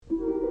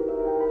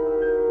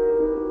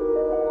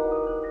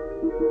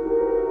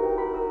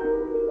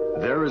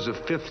There is a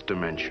fifth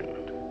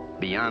dimension,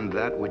 beyond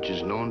that which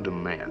is known to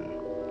man.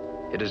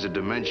 It is a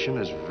dimension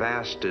as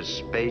vast as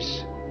space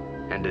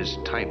and as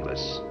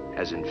timeless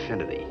as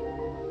infinity.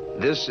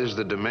 This is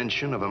the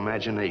dimension of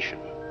imagination.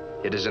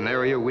 It is an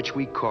area which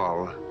we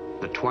call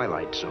the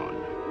Twilight Zone.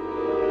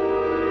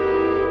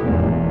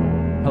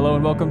 Hello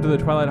and welcome to the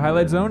Twilight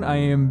Highlight Zone. I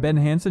am Ben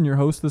Hansen, your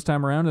host this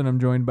time around, and I'm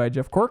joined by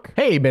Jeff Cork.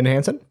 Hey, Ben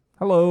Hansen.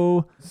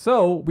 Hello.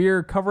 So,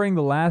 we're covering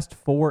the last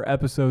 4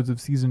 episodes of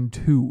Season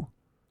 2.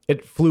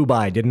 It flew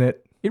by, didn't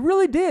it? It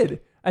really did.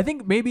 I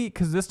think maybe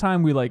because this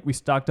time we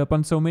stocked up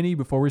on so many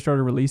before we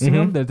started releasing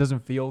them that it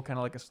doesn't feel kind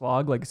of like a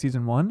slog like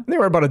Season 1. There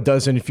were about a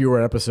dozen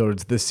fewer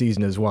episodes this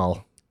season as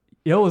well.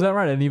 Oh, was that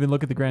right? I didn't even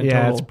look at the grand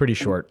total. Yeah, it's pretty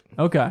short.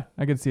 Okay,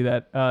 I can see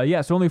that.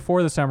 So only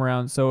 4 this time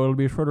around, so it'll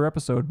be a shorter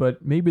episode,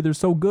 but maybe they're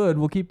so good,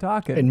 we'll keep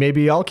talking. And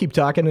maybe I'll keep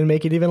talking and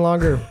make it even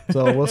longer.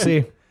 So we'll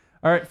see.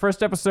 All right,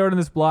 first episode in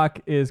this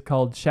block is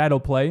called Shadow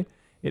Play.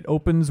 It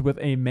opens with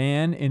a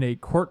man in a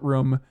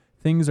courtroom.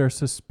 Things are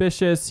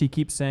suspicious. He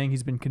keeps saying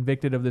he's been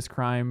convicted of this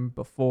crime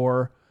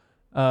before.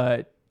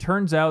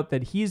 Turns out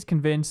that he's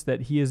convinced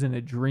that he is in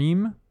a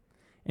dream,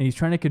 and he's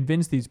trying to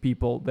convince these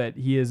people that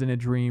he is in a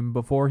dream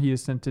before he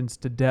is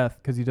sentenced to death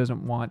because he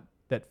doesn't want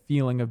that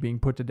feeling of being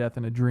put to death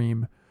in a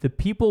dream. The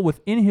people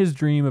within his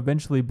dream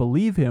eventually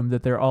believe him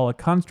that they're all a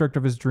construct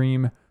of his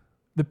dream.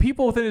 The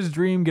people within his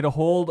dream get a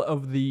hold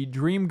of the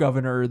dream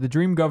governor. The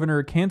dream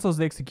governor cancels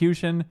the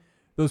execution.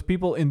 Those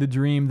people in the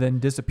dream then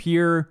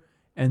disappear.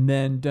 And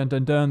then, dun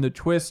dun dun, the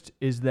twist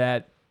is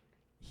that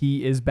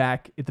he is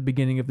back at the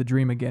beginning of the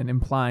dream again,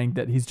 implying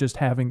that he's just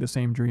having the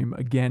same dream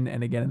again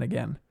and again and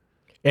again.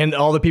 And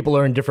all the people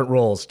are in different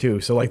roles, too.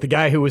 So, like, the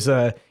guy who was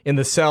in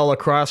the cell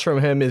across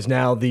from him is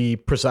now the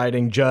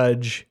presiding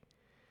judge.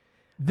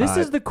 This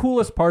is the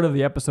coolest part of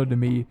the episode to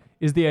me,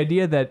 is the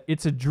idea that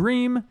it's a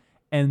dream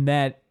and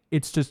that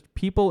it's just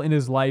people in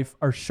his life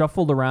are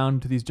shuffled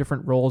around to these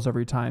different roles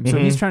every time. So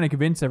he's trying to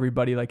convince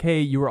everybody, like, hey,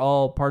 you were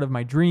all part of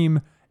my dream,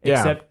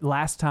 except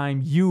last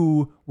time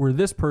you were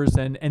this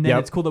person. And then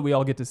it's cool that we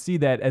all get to see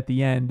that at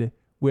the end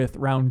with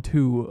round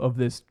 2 of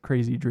this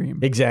crazy dream.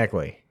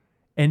 Exactly.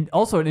 And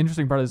also an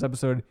interesting part of this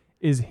episode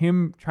is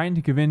him trying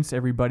to convince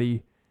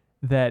everybody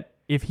that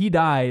if he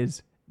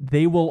dies,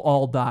 they will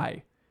all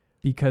die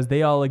because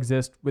they all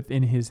exist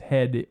within his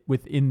head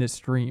within this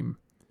dream.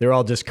 They're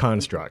all just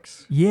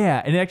constructs.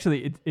 Yeah, and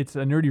actually, it's a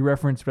nerdy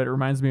reference, but it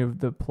reminds me of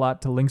the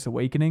plot to Link's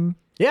Awakening.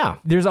 Yeah.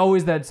 There's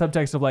always that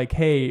subtext of like,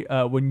 hey,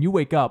 when you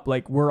wake up,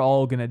 like, we're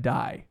all going to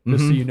die,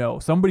 just so you know.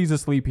 Somebody's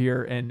asleep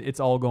here, and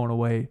it's all going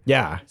away.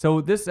 Yeah.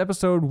 So this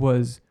episode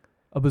was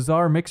a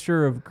bizarre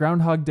mixture of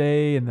Groundhog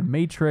Day and The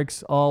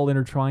Matrix all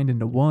intertwined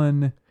into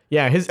one.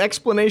 Yeah, his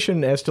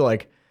explanation as to,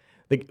 like,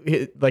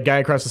 the guy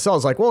across the cell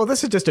is like, well,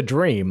 this is just a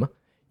dream.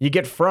 You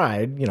get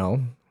fried, you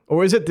know.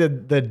 Or is it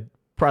the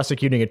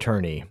prosecuting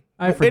attorney?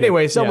 I forget.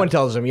 Anyway, someone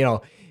tells him,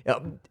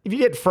 if you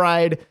get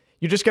fried,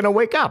 you're just going to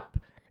wake up.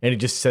 And he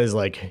just says,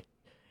 like,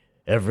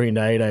 every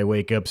night I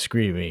wake up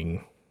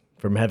screaming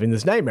from having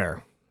this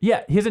nightmare.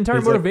 Yeah, his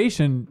entire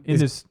motivation in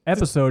this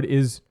episode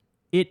is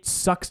it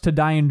sucks to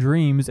die in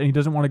dreams, and he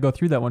doesn't want to go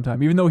through that one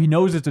time. Even though he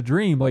knows it's a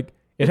dream, like,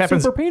 it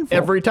happens super painful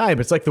every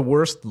time. It's like the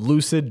worst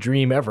lucid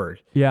dream ever.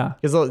 Yeah.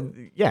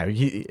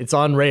 It's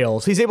on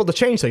rails. He's able to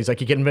change things. Like,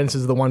 he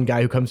convinces the one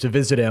guy who comes to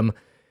visit him,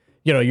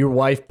 your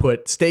wife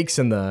put steaks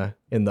in the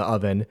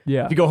oven.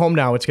 Yeah. If you go home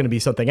now, it's going to be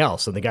something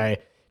else. And the guy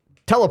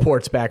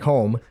teleports back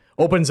home,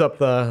 opens up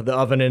the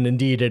oven, and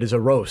indeed it is a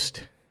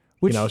roast.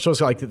 Which, so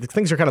it's like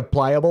things are kind of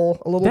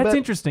pliable a little bit. That's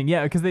interesting.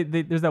 Yeah, because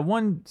there's that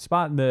one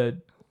spot in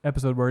the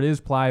episode where it is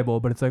pliable,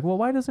 but it's like, well,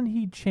 why doesn't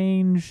he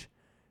change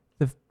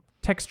the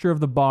texture of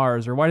the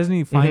bars, or why doesn't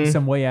he find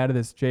some way out of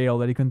this jail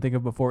that he couldn't think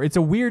of before? It's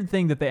a weird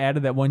thing that they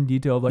added that one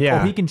detail of like, oh,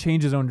 he can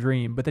change his own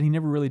dream, but then he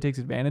never really takes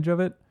advantage of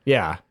it.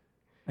 Yeah.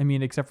 I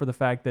mean, except for the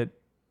fact that,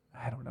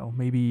 I don't know,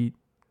 maybe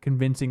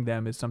convincing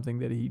them is something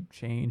that he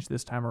changed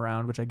this time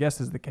around, which I guess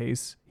is the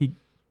case. He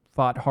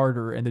fought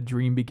harder and the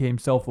dream became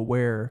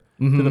self-aware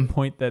to the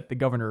point that the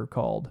governor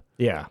called.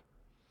 Yeah.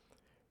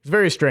 It's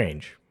very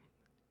strange.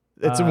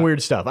 It's some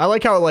weird stuff. I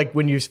like how, like,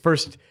 when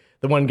the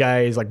one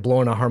guy is like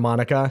blowing a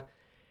harmonica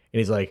and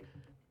he's like,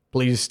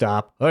 please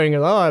stop. Oh,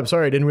 I'm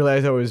sorry. I didn't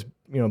realize I was,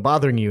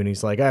 bothering you. And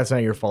he's like, it's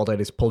not your fault. I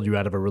just pulled you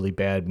out of a really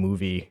bad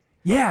movie.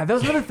 Yeah. That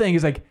was another thing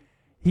is like,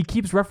 he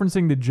keeps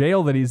referencing the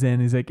jail that he's in.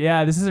 He's like,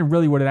 yeah, this isn't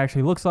really what it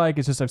actually looks like.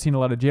 It's just I've seen a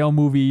lot of jail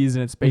movies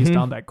and it's based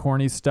on that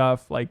corny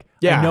stuff. Like,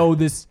 I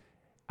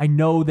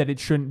know that it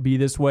shouldn't be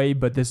this way,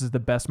 but this is the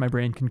best my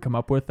brain can come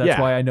up with. That's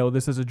why I know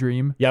this is a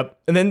dream. Yep.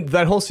 And then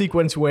that whole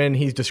sequence when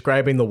he's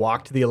describing the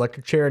walk to the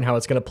electric chair and how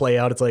it's going to play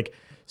out. It's like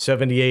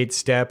 78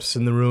 steps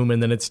in the room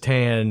and then it's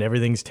tan.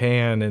 Everything's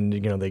tan. And,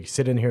 they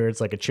sit in here. It's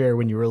like a chair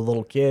when you were a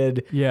little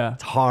kid. Yeah.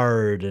 It's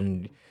hard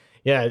and...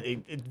 Yeah,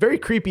 it's very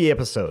creepy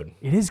episode.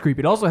 It is creepy.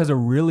 It also has a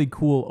really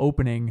cool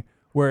opening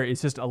where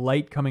it's just a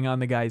light coming on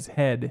the guy's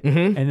head,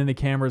 and then the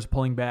camera's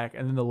pulling back,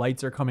 and then the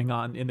lights are coming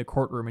on in the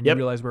courtroom, and you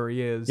realize where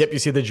he is. Yep, you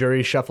see the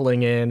jury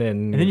shuffling in,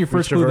 and then your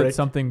first clue that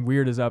something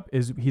weird is up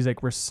is he's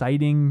like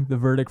reciting the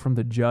verdict from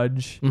the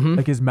judge.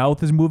 Like his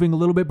mouth is moving a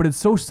little bit, but it's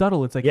so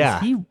subtle. It's like, is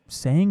he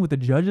saying what the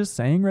judge is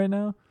saying right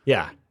now?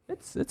 Yeah.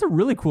 It's a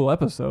really cool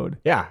episode.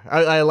 Yeah,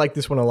 I like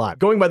this one a lot.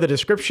 Going by the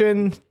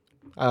description,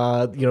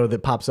 that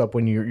pops up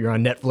when you're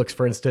on Netflix,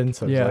 for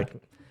instance. I was like, I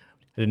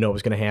didn't know it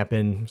was going to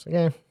happen. It's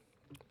like,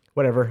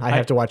 whatever. I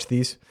have to watch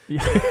these.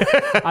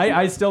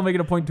 I still make it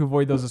a point to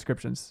avoid those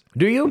descriptions.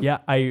 Do you? Yeah,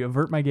 I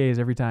avert my gaze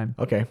every time.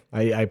 Okay.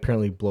 I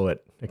apparently blow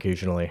it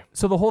occasionally.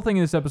 So the whole thing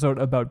in this episode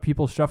about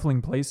people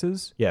shuffling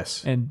places.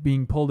 Yes. And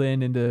being pulled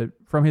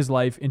from his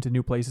life into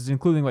new places,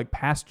 including like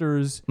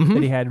pastors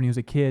that he had when he was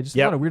a kid. Just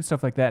a lot of weird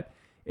stuff like that.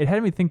 It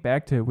had me think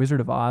back to Wizard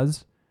of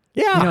Oz.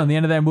 Yeah. In the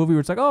end of that movie where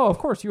it's like, oh, of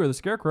course, you are the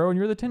Scarecrow and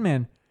you're the Tin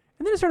Man.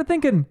 And then I started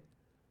thinking,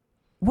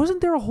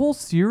 wasn't there a whole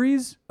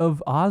series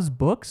of Oz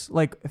books?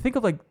 Like, think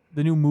of like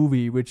the new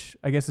movie, which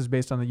I guess is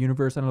based on the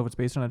universe. I don't know if it's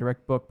based on a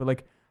direct book, but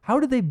like, how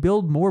did they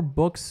build more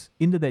books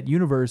into that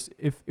universe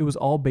if it was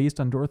all based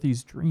on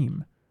Dorothy's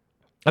dream?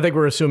 I think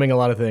we're assuming a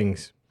lot of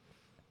things.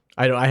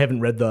 I haven't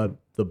read the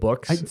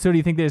books. So do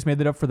you think they just made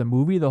that up for the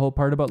movie? The whole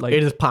part about like...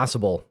 It is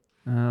possible.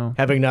 Oh.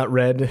 Having not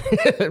read,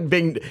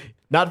 being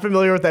not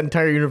familiar with that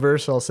entire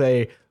universe, I'll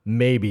say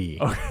maybe.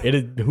 Okay. It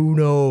is, who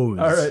knows?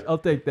 All right, I'll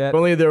take that. If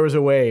only there was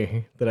a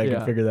way that I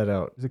could figure that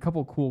out. There's a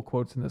couple cool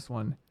quotes in this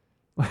one.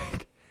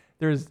 Like,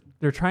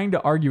 they're trying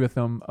to argue with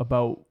him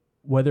about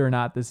whether or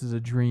not this is a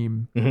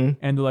dream. And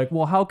they're like,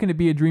 well, how can it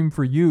be a dream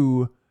for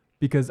you?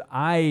 Because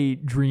I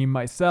dream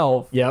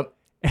myself. Yep.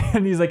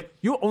 And he's like,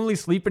 you only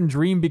sleep and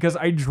dream because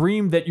I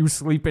dream that you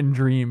sleep and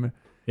dream.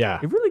 Yeah.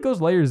 It really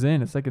goes layers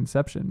in. It's like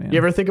Inception, man. You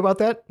ever think about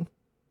that?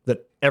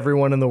 That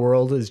everyone in the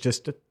world is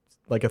just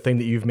like a thing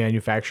that you've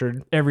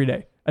manufactured? Every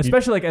day.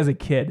 Especially like as a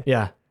kid.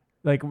 Yeah.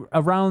 Like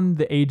around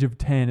the age of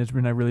 10 is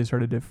when I really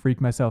started to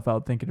freak myself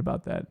out thinking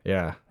about that.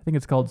 Yeah. I think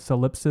it's called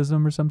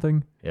solipsism or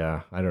something.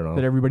 Yeah, I don't know.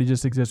 That everybody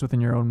just exists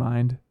within your own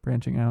mind,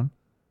 branching out.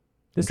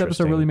 This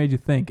episode really made you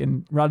think,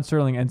 and Rod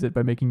Serling ends it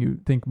by making you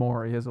think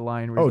more. He has a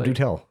line where he's do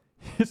tell.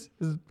 His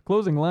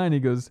closing line, he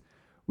goes,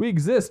 we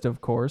exist,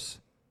 of course,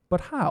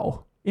 but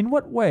how? In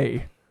what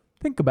way?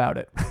 Think about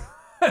it.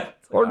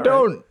 Or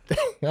don't. Right.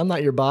 I'm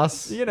not your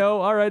boss.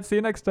 All right, see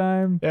you next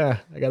time. Yeah,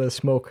 I got to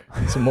smoke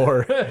some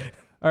more.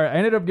 All right, I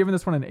ended up giving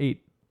this one an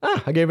 8.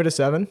 I gave it a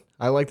 7.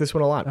 I like this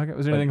one a lot. Okay,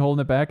 was there anything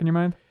holding it back in your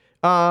mind?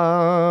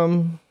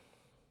 No,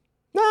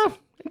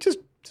 it just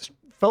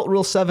felt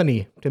real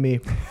 70 to me.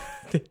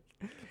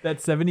 That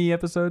 70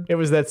 episode? It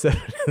was that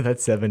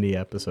 70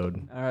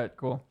 episode. All right,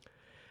 cool.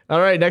 All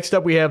right, next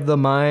up we have The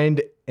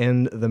Mind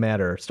and the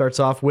Matter. Starts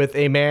off with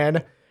a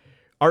man,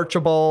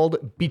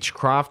 Archibald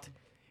Beechcroft,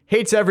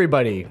 hates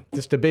everybody.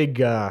 Just a big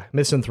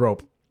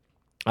misanthrope.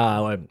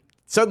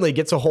 Suddenly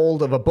gets a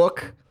hold of a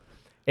book,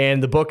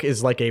 and the book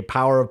is like a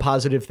power of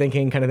positive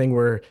thinking kind of thing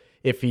where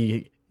it's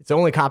the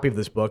only copy of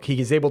this book,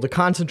 he is able to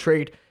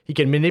concentrate, he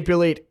can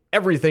manipulate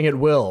everything at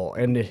will.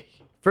 And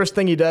first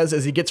thing he does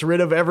is he gets rid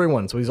of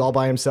everyone, so he's all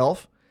by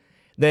himself.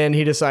 Then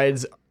he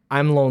decides,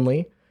 I'm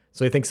lonely,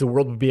 so he thinks the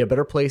world would be a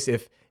better place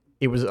if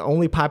it was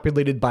only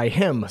populated by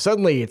him.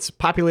 Suddenly, it's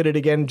populated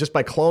again just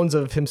by clones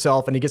of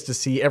himself, and he gets to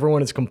see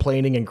everyone is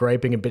complaining and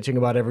griping and bitching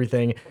about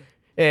everything,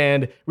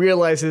 and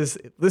realizes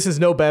this is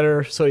no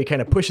better, so he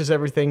kind of pushes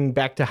everything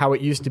back to how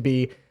it used to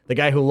be. The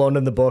guy who loaned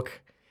him the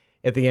book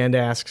at the end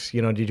asks,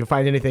 did you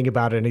find anything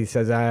about it? And he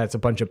says, it's a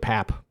bunch of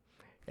pap.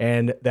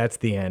 And that's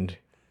the end.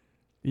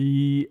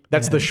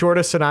 That's the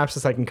shortest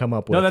synopsis I can come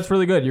up with. No, that's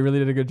really good. You really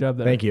did a good job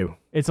there. Thank you.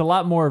 It's a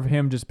lot more of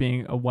him just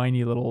being a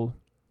whiny little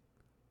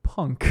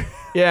punk.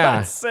 Yeah.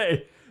 I'd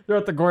say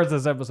throughout the course of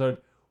this episode,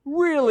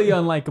 really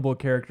unlikable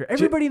character.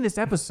 Everybody in this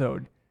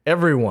episode,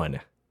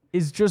 everyone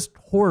is just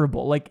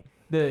horrible. Like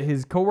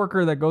his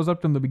coworker that goes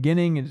up to him in the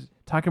beginning is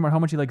talking about how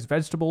much he likes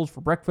vegetables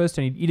for breakfast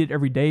and he'd eat it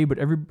every day, but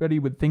everybody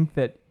would think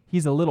that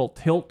he's a little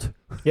tilt.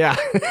 Yeah.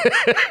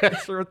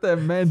 That's what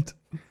that meant.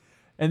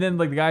 And then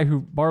like the guy who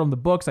borrowed him the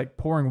books, like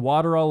pouring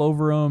water all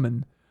over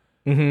him.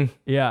 And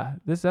yeah,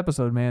 this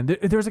episode, man,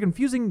 there's a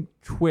confusing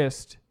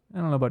twist. I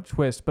don't know about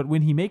twist, but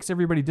when he makes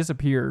everybody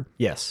disappear.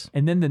 Yes.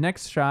 And then the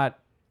next shot.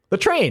 The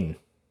train.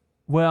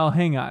 Well,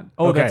 hang on.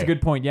 Oh, okay. That's a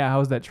good point. Yeah,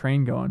 how's that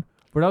train going?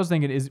 What I was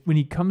thinking is when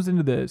he comes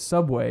into the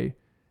subway,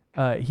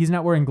 he's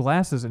not wearing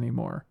glasses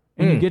anymore.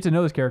 And you get to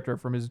know this character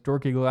from his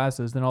dorky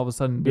glasses. Then all of a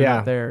sudden, they're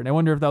not there. And I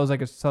wonder if that was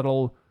like a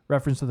subtle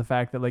reference to the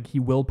fact that like he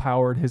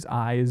willpowered his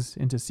eyes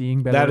into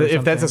seeing better.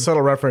 If that's a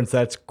subtle reference,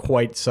 that's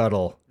quite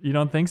subtle. You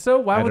don't think so?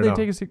 Why would they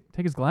take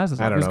his glasses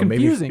off? I don't know. It was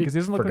confusing because he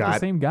doesn't look like the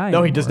same guy. No,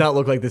 anymore. He does not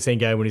look like the same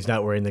guy when he's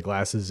not wearing the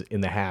glasses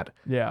in the hat.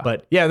 Yeah.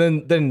 But yeah,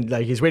 then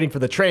like he's waiting for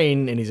the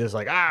train and he's just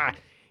like,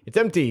 it's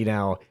empty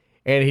now.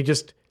 And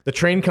the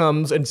train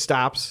comes and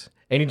stops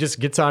and he just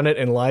gets on it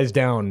and lies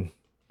down.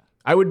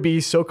 I would be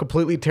so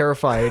completely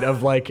terrified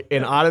of like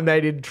an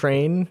automated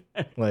train.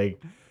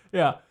 Like,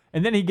 yeah.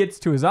 And then he gets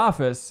to his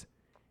office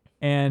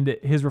and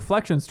his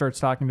reflection starts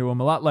talking to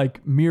him a lot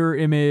like Mirror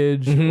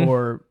Image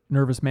or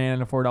nervous man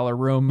in a $4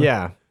 room.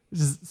 Yeah.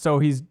 So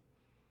he's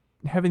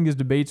having these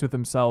debates with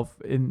himself,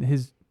 and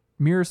his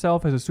mirror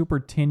self has a super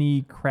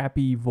tinny,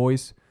 crappy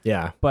voice.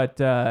 Yeah. But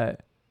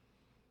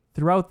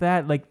throughout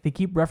that, like, they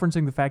keep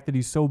referencing the fact that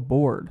he's so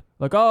bored.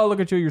 Like, oh, look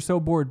at you, you're so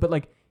bored. But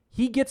like,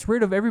 he gets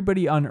rid of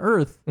everybody on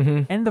Earth,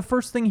 and the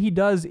first thing he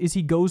does is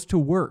he goes to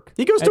work.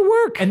 He goes to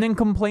work. And then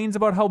complains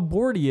about how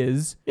bored he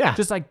is. Yeah.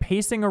 Just like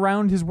pacing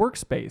around his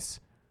workspace.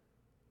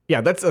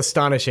 Yeah, that's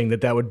astonishing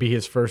that would be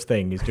his first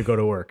thing, is to go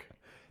to work.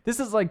 This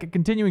is like a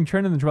continuing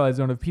trend in the Twilight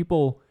Zone of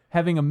people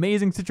having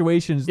amazing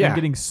situations and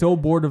getting so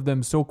bored of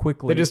them so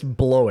quickly. They just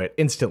blow it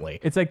instantly.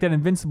 It's like that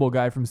Invincible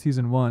guy from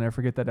season 1. I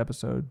forget that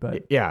episode,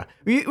 but yeah.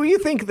 You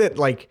think that,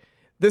 like,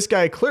 this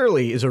guy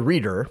clearly is a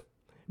reader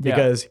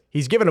because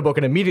he's given a book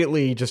and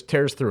immediately just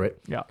tears through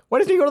it. Yeah. Why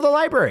doesn't he go to the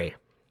library?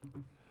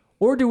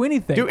 Or do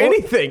anything.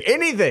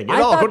 Anything. I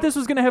thought this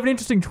was going to have an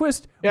interesting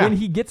twist Yeah. when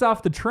he gets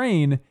off the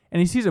train and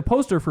he sees a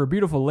poster for a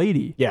beautiful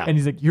lady. Yeah. And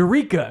he's like,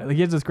 Eureka! Like,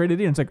 he has this great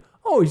idea. And it's like,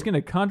 oh, he's going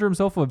to conjure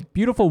himself a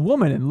beautiful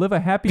woman and live a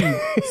happy,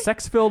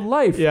 sex-filled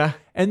life. Yeah.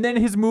 And then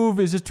his move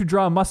is just to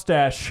draw a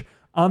mustache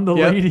on the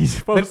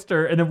lady's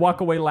poster and then walk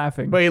away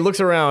laughing. But he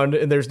looks around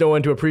and there's no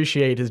one to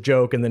appreciate his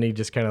joke, and then he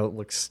just kind of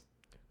looks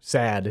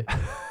sad.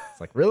 It's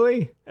like,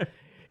 really?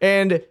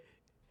 And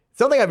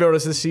something I've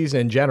noticed this season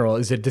in general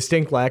is a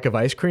distinct lack of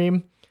ice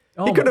cream.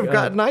 He could have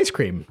gotten ice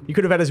cream. He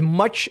could have had as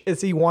much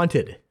as he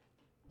wanted.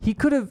 He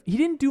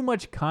didn't do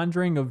much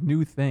conjuring of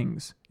new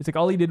things. It's like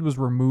all he did was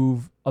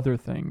remove other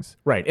things.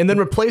 Right. And then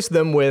replace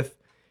them with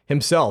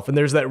himself. And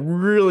there's that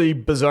really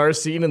bizarre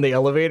scene in the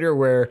elevator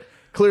where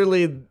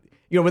clearly, you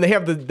know, when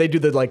they do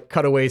the like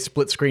cutaway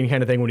split screen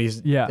kind of thing when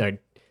he's,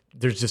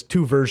 there's just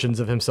two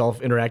versions of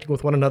himself interacting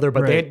with one another.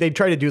 But they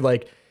try to do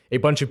like a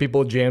bunch of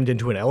people jammed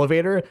into an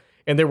elevator,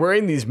 and they're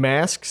wearing these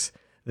masks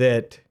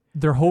that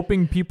they're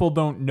hoping people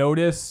don't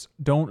notice,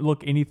 don't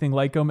look anything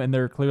like them, and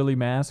they're clearly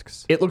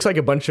masks. It looks like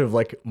a bunch of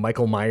like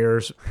Michael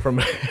Myers from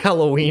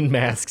Halloween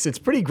masks. It's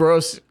pretty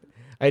gross.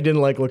 I didn't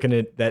like looking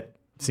at that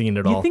scene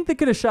at all. You think they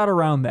could have shot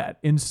around that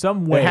in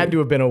some way? It had to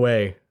have been a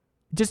way.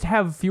 Just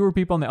have fewer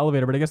people in the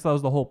elevator, but I guess that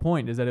was the whole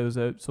point, is that it was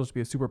supposed to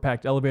be a super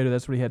packed elevator.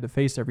 That's what he had to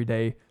face every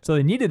day. So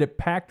they needed it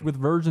packed with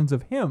versions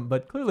of him,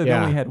 but clearly they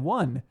only had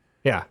one.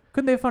 Yeah.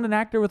 Couldn't they have found an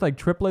actor with like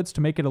triplets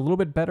to make it a little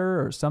bit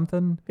better or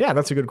something? Yeah,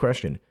 that's a good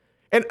question.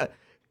 And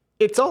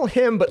it's all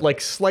him, but like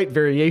slight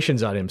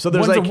variations on him. So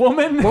there's one's like a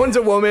woman. One's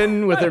a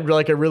woman with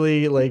like a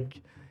really like,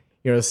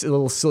 you know, a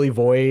little silly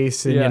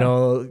voice, and you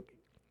know,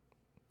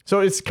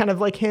 so it's kind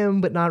of like him,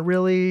 but not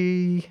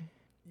really.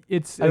 I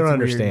don't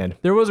understand.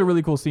 There was a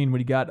really cool scene when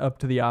he got up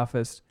to the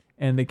office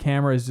and the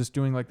camera is just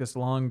doing like this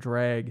long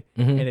drag,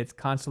 and it's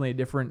constantly a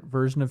different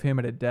version of him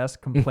at a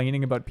desk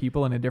complaining about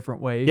people in a different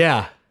way.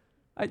 Yeah.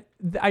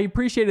 I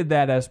appreciated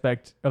that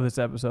aspect of this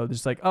episode.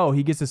 Just like, oh,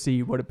 he gets to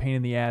see what a pain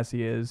in the ass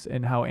he is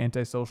and how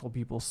antisocial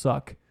people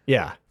suck.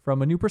 Yeah.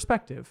 From a new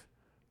perspective.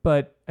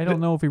 But I don't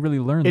know if he really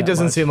learned that It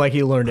doesn't much. seem like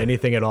he learned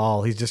anything at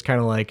all. He's just kind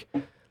of like,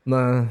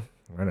 nah,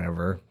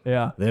 whatever.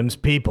 Yeah. Them's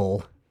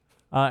people.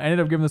 I ended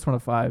up giving this one a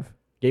 5.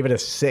 Gave it a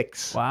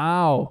 6.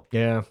 Wow.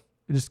 Yeah.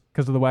 Just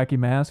because of the wacky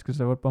mask? Is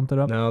that what bumped it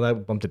up? No,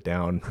 that bumped it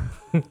down.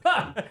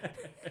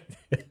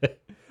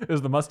 It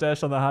was the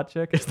mustache on the hot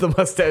chick? It's the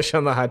mustache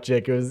on the hot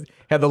chick. It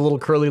had the little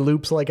curly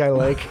loops like I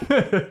like.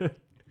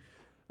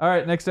 All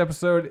right, next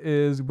episode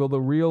is Will the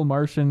Real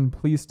Martian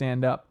Please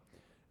Stand Up?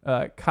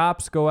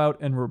 Cops go out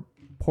and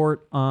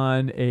report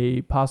on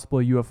a possible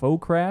UFO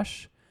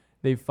crash.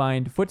 They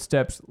find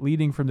footsteps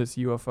leading from this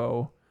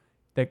UFO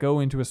that go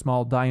into a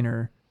small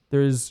diner.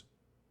 There's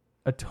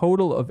a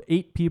total of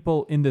 8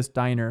 people in this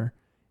diner.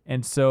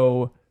 And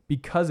so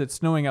because it's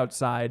snowing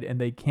outside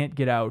and they can't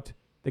get out,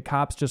 the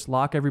cops just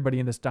lock everybody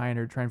in this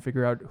diner, trying to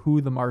figure out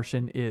who the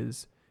Martian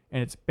is.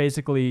 And it's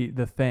basically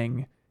the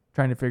Thing,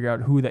 trying to figure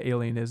out who the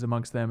alien is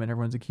amongst them, and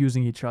everyone's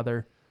accusing each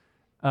other.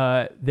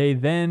 They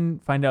then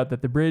find out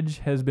that the bridge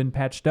has been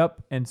patched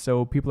up, and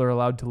so people are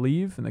allowed to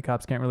leave, and the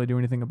cops can't really do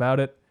anything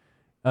about it.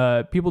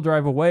 People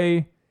drive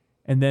away,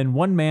 and then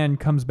one man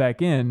comes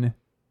back in,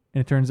 and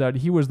it turns out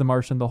he was the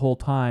Martian the whole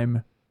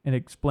time, and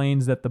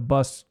explains that the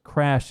bus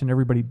crashed and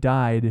everybody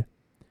died.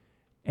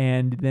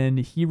 And then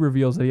he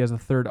reveals that he has a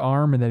third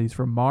arm and that he's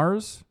from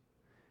Mars.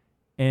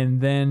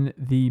 And then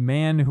the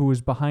man who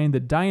was behind the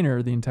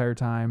diner the entire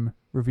time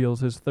reveals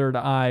his third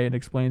eye and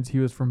explains he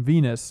was from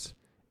Venus.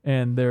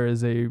 And there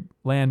is a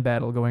land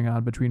battle going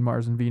on between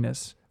Mars and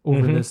Venus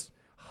over this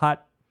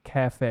hot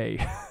cafe.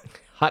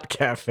 Hot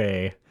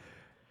cafe.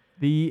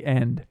 The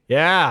end.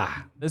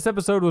 Yeah. This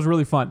episode was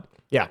really fun.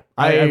 Yeah.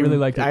 I really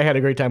liked it. I had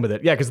a great time with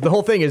it. Yeah, because the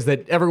whole thing is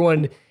that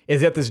everyone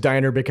is at this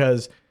diner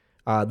because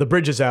the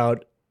bridge is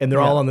out and they're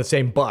all on the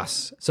same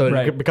bus. So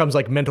it becomes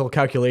like mental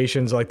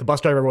calculations. Like the bus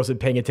driver wasn't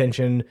paying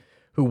attention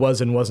who was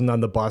and wasn't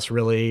on the bus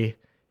really,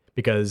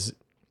 because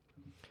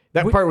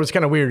that part was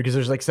kind of weird because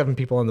there's like 7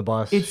 people on the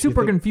bus. It's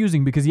super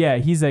confusing because,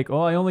 he's like,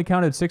 oh, I only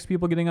counted 6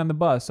 people getting on the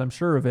bus. I'm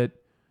sure of it.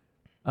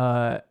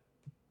 But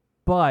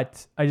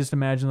I just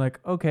imagine like,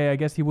 okay, I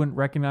guess he wouldn't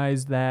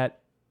recognize that.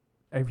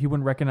 He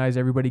wouldn't recognize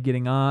everybody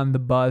getting on the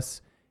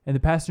bus And the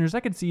passengers,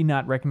 I could see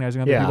not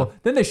recognizing other Yeah. people.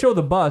 Then they show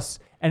the bus,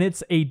 and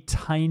it's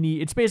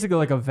it's basically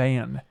like a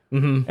van.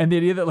 Mm-hmm. And the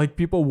idea that like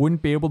people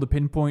wouldn't be able to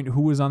pinpoint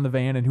who was on the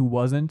van and who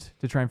wasn't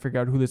to try and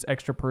figure out who this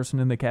extra person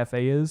in the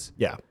cafe is.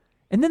 Yeah.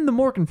 And then the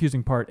more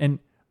confusing part, and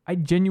I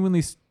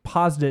genuinely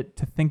paused it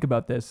to think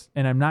about this,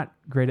 and I'm not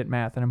great at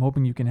math, and I'm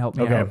hoping you can help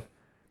me out.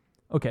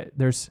 Okay,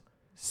 there's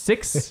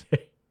 6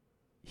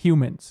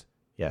 humans.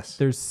 Yes.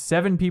 There's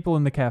 7 people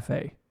in the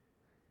cafe.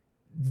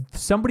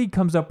 Somebody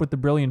comes up with the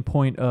brilliant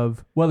point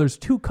of, well, there's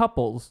 2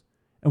 couples,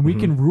 and we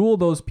can rule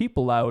those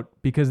people out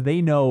because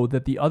they know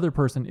that the other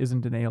person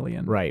isn't an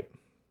alien. Right.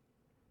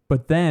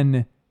 But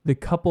then the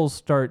couples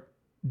start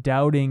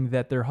doubting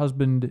that their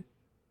husband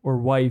or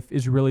wife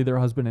is really their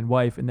husband and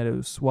wife and that it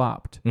was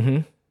swapped. Mm-hmm.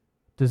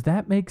 Does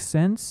that make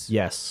sense?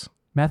 Yes.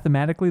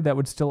 Mathematically, that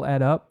would still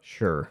add up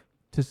Sure.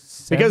 to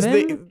 7?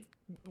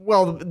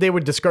 Because they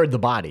would discard the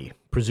body,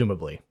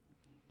 presumably.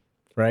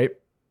 Right?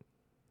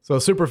 So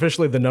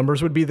superficially, the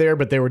numbers would be there,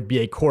 but there would be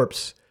a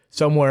corpse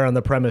somewhere on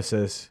the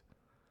premises.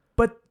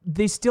 But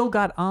they still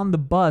got on the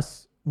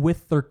bus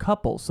with their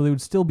couple, so they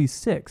would still be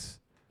 6.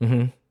 Mm-hmm.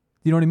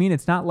 You know what I mean?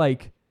 It's not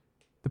like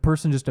the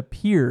person just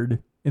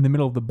appeared in the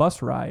middle of the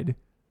bus ride.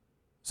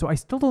 So I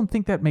still don't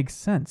think that makes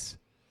sense.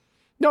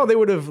 No, they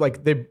would have,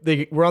 like,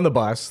 they were on the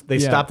bus. They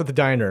stopped at the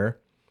diner.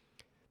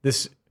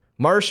 This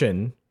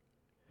Martian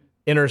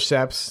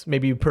intercepts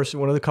maybe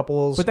one of the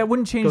couples. But that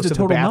wouldn't change goes the to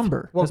total bath-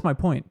 number. Well, That's my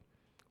point.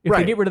 If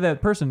they get rid of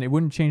that person, it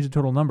wouldn't change the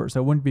total number, so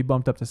it wouldn't be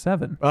bumped up to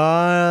 7. You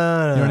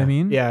know what I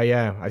mean? Yeah.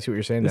 I see what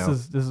you're saying This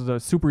now. is a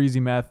super easy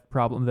math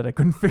problem that I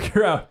couldn't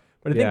figure out,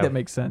 but I think that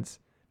makes sense.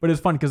 But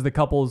it's fun because the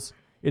couples,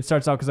 it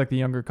starts out because like the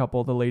younger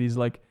couple, the lady's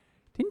like,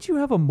 "Didn't you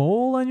have a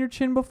mole on your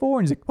chin before?"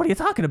 And he's like, "What are you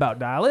talking about,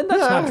 darling? That's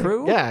not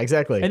true." Yeah,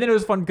 exactly. And then it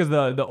was fun because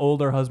the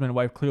older husband and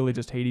wife clearly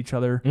just hate each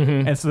other,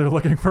 and so they're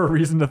looking for a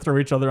reason to throw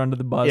each other under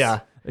the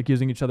bus,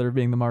 accusing each other of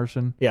being the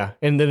Martian. Yeah,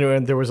 and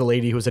then there was a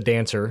lady who was a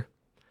dancer.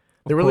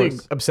 They're really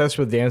obsessed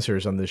with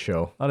dancers on this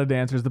show. A lot of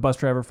dancers. The bus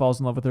driver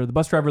falls in love with her. The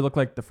bus driver looked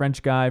like the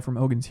French guy from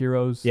Hogan's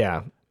Heroes.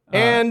 Yeah.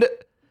 And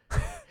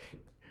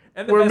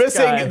the we're best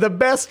missing guy. the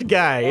best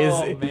guy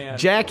Oh, is man.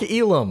 Jack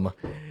Elam,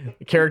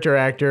 a character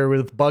actor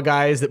with bug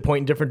eyes that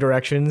point in different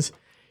directions.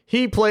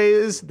 He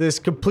plays this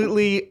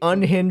completely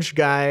unhinged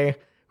guy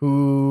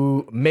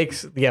who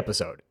makes the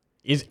episode.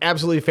 He's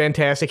absolutely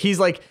fantastic. He's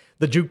like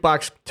the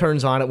jukebox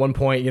turns on at one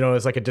point,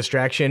 as like a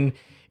distraction.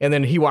 And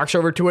then he walks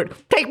over to it.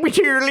 "Take me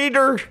to your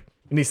leader."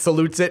 And he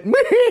salutes it. And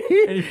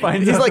he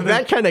finds He's out like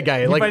that kind of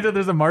guy. He Like, finds out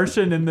there's a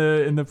Martian in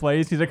the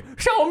place. He's like,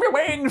 "Show him your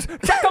wings!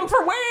 Check them for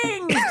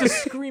wings!"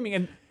 Just screaming.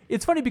 And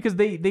it's funny because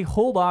they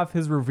hold off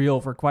his reveal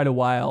for quite a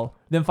while.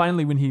 Then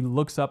finally, when he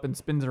looks up and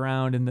spins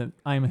around in the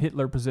 "I'm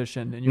Hitler"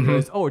 position, and you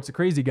realize, oh, it's a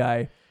crazy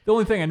guy. The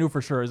only thing I knew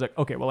for sure is like,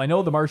 okay, well, I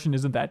know the Martian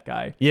isn't that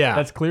guy. Yeah.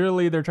 That's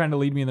clearly they're trying to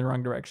lead me in the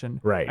wrong direction.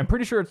 Right. I'm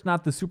pretty sure it's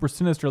not the super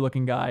sinister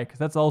looking guy because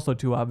that's also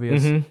too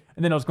obvious. And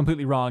then I was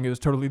completely wrong. It was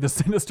totally the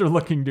sinister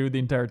looking dude the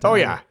entire time. oh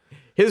yeah,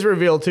 his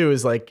reveal too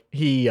is like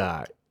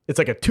it's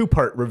like a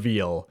 2-part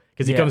reveal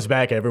because he comes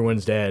back,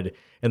 everyone's dead,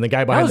 and the guy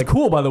That behind was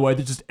cool, by the way,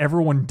 that just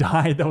everyone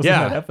died that was in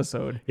Yeah. that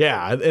episode.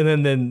 Yeah,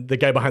 and then the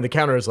guy behind the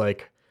counter is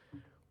like,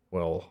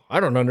 "Well, I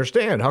don't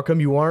understand. How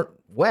come you aren't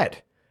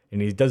wet?" And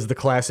he does the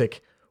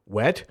classic,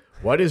 "Wet?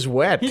 What is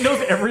wet?" He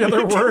knows every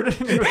other word.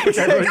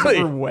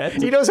 Exactly. Wet.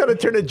 He knows how to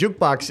turn a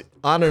jukebox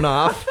on and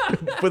off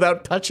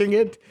without touching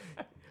it,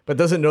 but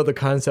doesn't know the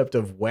concept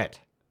of wet.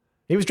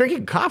 He was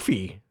drinking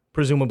coffee,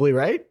 presumably,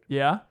 right?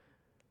 Yeah.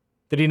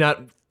 Did he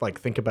not like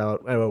think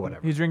about whatever?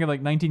 He's drinking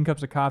like 19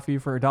 cups of coffee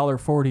for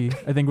 $1.40,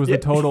 I think was the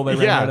total they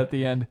ran Yeah. out at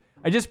the end.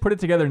 I just put it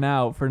together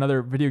now for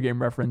another video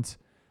game reference.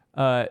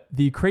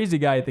 The crazy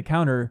guy at the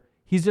counter,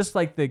 he's just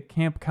like the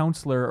camp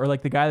counselor or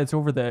like the guy that's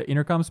over the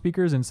intercom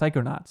speakers in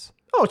Psychonauts.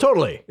 Oh,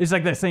 totally. It's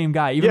like that same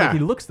guy, even Yeah. like he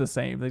looks the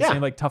same. The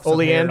same like tufts of hair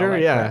Oleander, and all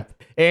that yeah.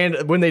 crap.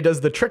 And when they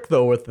does the trick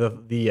though with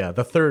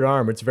the third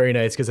arm, it's very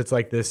nice because it's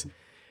like this.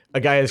 A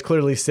guy is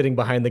clearly sitting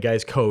behind the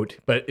guy's coat,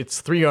 but it's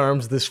 3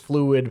 arms, this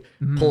fluid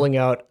pulling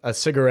out a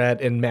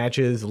cigarette and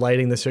matches,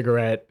 lighting the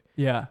cigarette.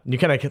 Yeah. And you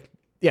kind of,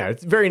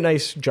 it's a very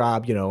nice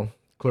job.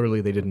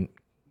 Clearly they didn't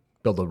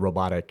build a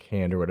robotic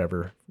hand or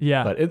whatever.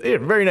 Yeah. But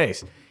it very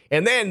nice.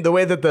 And then the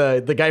way that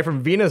the guy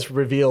from Venus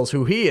reveals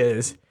who he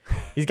is,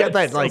 he's got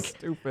that so like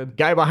stupid.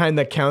 guy behind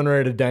the counter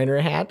at a diner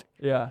hat.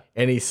 Yeah.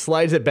 And he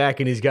slides it back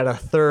and he's got a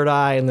third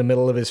eye in the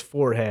middle of his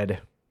forehead.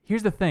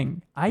 Here's the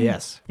thing. I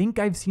Yes. think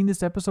I've seen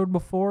this episode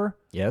before.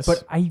 Yes.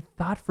 But I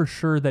thought for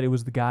sure that it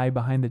was the guy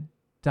behind the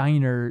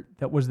diner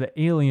that was the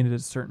alien at a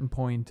certain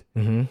point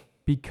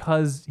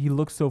because he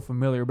looked so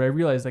familiar. But I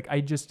realized like I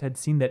just had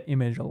seen that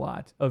image a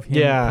lot of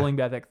him pulling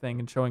back that thing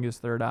and showing his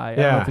third eye. I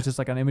don't know if it's just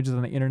like on images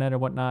on the internet or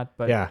whatnot.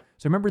 But Yeah.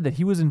 So I remember that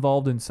he was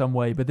involved in some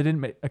way, but they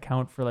didn't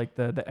account for like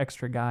the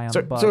extra guy on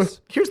the bus.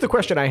 So here's the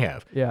question I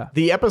have. Yeah.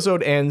 The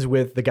episode ends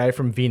with the guy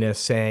from Venus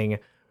saying,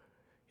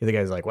 the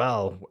guy's like,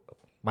 "Well,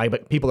 my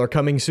people are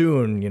coming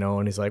soon,"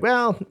 and he's like,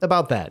 "Well,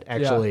 about that,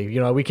 actually.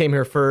 We came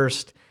here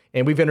first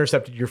and we've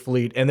intercepted your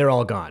fleet and they're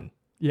all gone.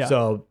 Yeah.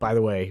 So by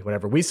the way,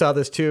 whatever, we saw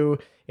this too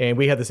and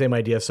we had the same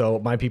idea. So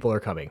my people are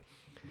coming."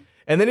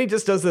 And then he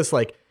just does this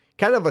like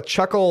kind of a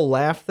chuckle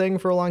laugh thing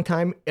for a long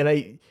time.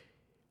 And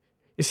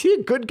is he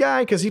a good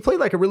guy? Because he played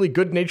like a really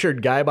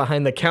good-natured guy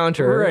behind the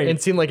counter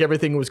and seemed like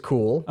everything was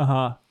cool.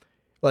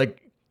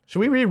 Like, should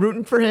we be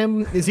rooting for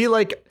him? Is he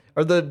like,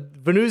 are the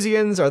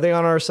Venusians, are they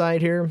on our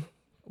side here?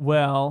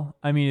 Well,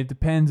 I mean, it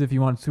depends if you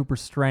want super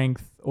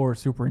strength or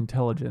super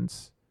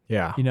intelligence.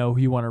 Yeah. You know,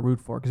 who you want to root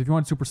for. Because if you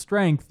want super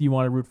strength, you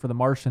want to root for the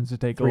Martians to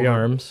take over. 3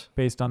 arms.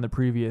 Based on the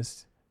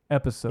previous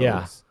episodes.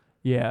 Yeah.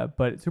 Yeah,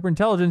 but super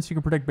intelligence, you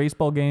can predict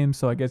baseball games,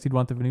 so I guess you'd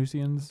want the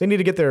Venusians. They need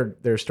to get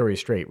their story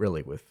straight,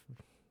 really.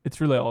 It's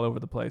really all over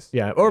the place.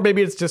 Yeah, or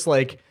maybe it's just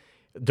like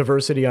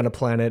diversity on a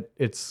planet.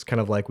 It's kind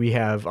of like we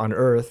have on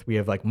Earth, we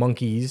have like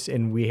monkeys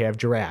and we have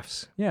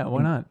giraffes. Yeah,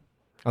 why not?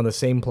 On the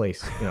same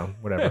place,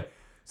 whatever.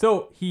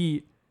 So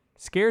he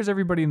scares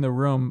everybody in the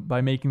room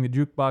by making the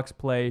jukebox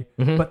play,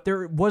 but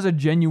there was a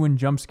genuine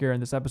jump scare in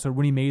this episode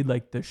when he made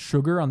like the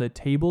sugar on the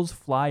tables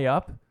fly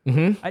up.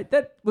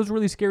 That was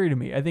really scary to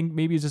me. I think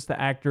maybe it's just the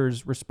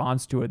actors'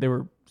 response to it. They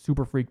were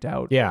super freaked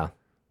out. Yeah.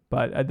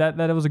 But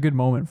that was a good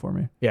moment for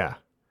me. Yeah.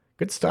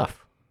 Good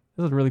stuff.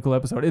 This was a really cool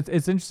episode.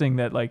 It's interesting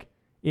that like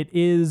it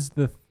is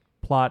the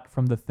plot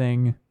from The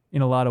Thing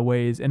in a lot of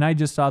ways. And I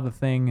just saw The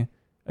Thing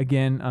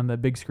again on the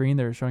big screen.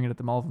 They were showing it at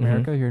the Mall of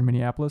America here in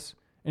Minneapolis.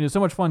 And it was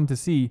so much fun to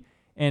see.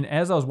 And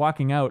as I was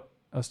walking out,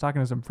 I was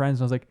talking to some friends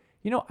and I was like,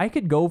 I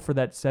could go for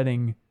that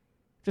setting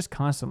just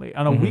constantly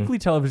on a weekly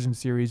television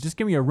series. Just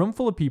give me a room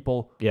full of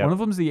people. Yep. One of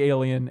them's the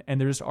alien and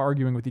they're just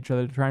arguing with each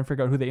other to try and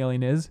figure out who the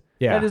alien is.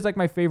 Yeah. That is like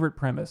my favorite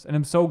premise. And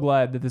I'm so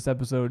glad that this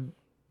episode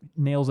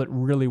nails it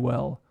really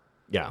well.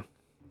 Yeah.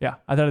 Yeah.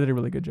 I thought I did a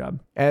really good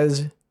job.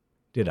 As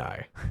did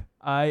I.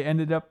 I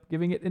ended up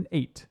giving it an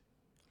 8.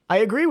 I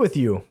agree with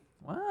you.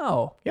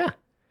 Wow. Yeah.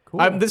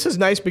 Cool. This is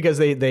nice because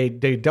they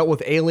dealt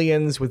with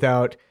aliens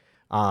without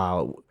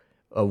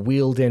a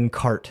wheeled-in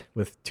cart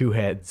with 2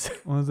 heads.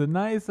 Was it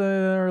nice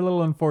or a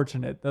little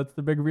unfortunate? That's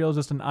the big reveal,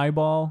 just an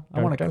eyeball.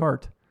 I want a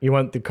cart. You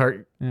want the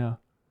cart? Yeah.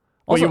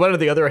 Well, you wanted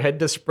the other head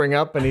to spring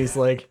up, and he's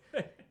like,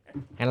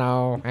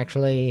 "Hello,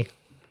 actually."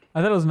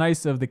 I thought it was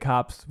nice of the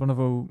cops. One of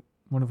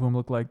whom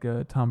looked like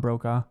Tom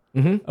Brokaw.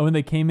 And when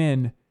they came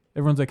in,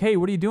 everyone's like, "Hey,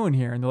 what are you doing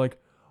here?" And they're like,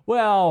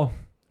 "Well,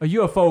 a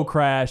UFO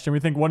crashed, and we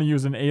think one of you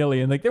is an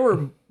alien." Like they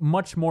were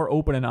much more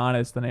open and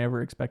honest than I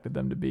ever expected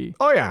them to be.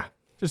 Oh yeah.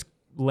 Just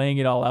laying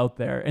it all out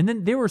there. And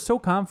then they were so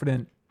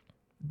confident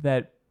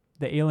that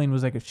the alien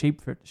was like a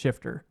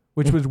shapeshifter,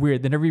 which was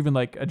weird. They never even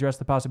like addressed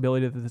the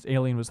possibility that this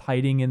alien was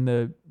hiding in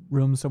the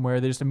room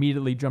somewhere. They just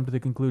immediately jumped to the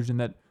conclusion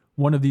that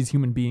one of these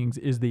human beings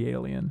is the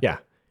alien. Yeah.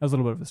 That was a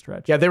little bit of a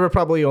stretch. Yeah, they were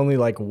probably only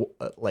like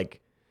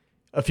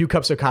a few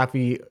cups of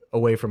coffee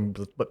away from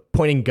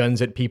pointing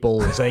guns at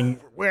people and saying,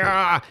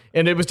 "Wah!"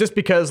 And it was just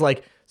because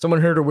like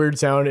someone heard a weird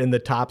sound and the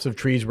tops of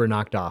trees were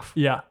knocked off.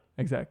 Yeah,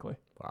 exactly.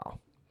 Wow.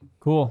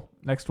 Cool.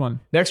 Next one.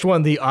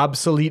 The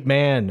obsolete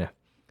man.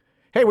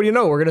 Hey, what do you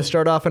know? We're going to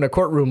start off in a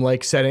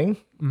courtroom-like setting.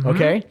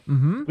 Okay?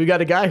 We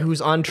got a guy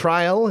who's on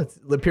trial. It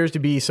appears to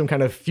be some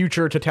kind of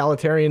future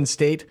totalitarian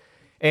state.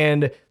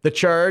 And the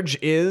charge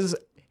is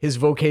his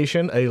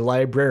vocation, a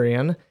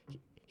librarian.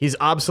 He's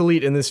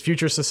obsolete in this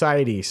future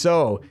society.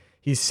 So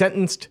he's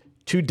sentenced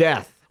to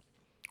death,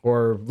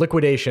 or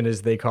liquidation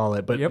as they call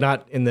it, but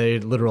not in the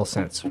literal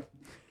sense.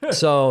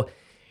 So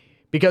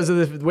because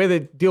of the way they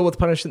deal with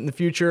punishment in the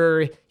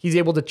future, he's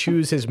able to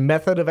choose his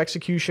method of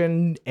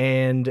execution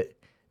and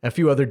a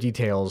few other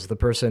details. The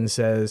person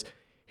says,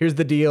 "Here's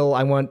the deal.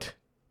 I want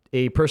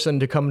a person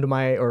to come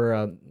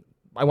to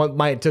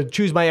to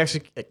choose my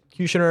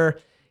executioner,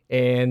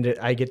 and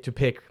I get to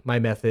pick my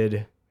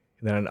method.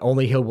 Then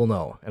only he will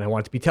know, and I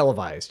want it to be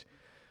televised."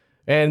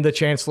 And the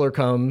chancellor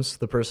comes,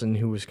 the person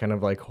who was kind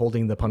of like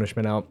holding the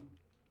punishment out,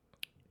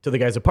 to the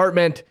guy's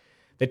apartment.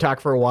 They talk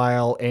for a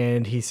while,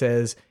 and he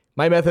says,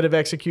 "My method of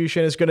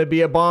execution is going to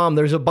be a bomb.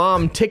 There's a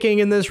bomb ticking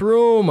in this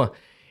room."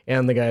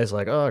 And the guy's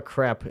like, "Oh,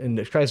 crap,"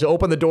 and tries to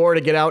open the door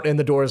to get out, and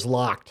the door is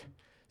locked.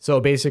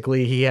 So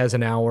basically, he has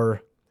an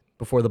hour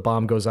before the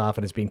bomb goes off,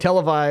 and it's being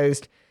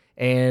televised.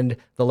 And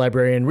the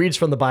librarian reads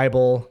from the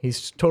Bible.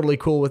 He's totally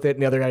cool with it.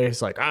 And the other guy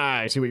is like,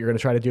 "I see what you're going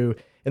to try to do."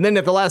 And then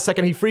at the last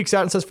second, he freaks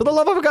out and says, "For the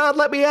love of God,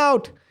 let me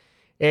out."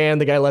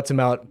 And the guy lets him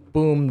out.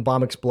 Boom, the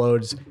bomb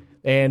explodes.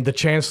 And the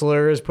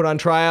chancellor is put on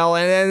trial.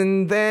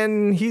 And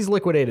then he's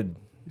liquidated.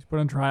 He's put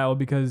on trial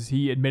because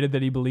he admitted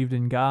that he believed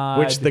in God.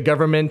 Which the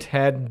government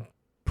had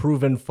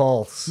proven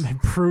false. They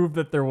proved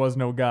that there was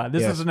no God.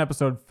 This is an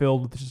episode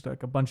filled with just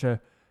like a bunch of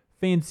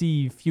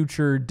fancy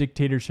future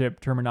dictatorship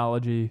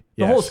terminology.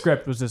 The whole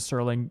script was just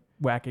Serling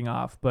whacking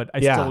off, but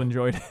I still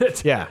enjoyed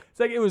it. Yeah. It's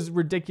like it was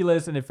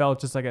ridiculous and it felt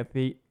just like a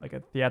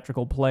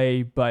theatrical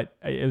play, but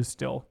it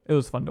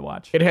was fun to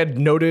watch. It had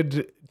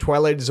noted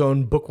Twilight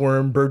Zone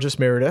bookworm Burgess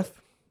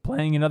Meredith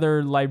playing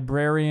another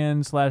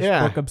librarian /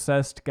 book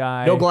obsessed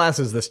guy. No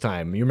glasses this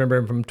time. You remember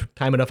him from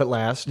Time Enough at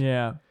Last?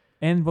 Yeah.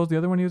 And what was the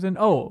other one he was in?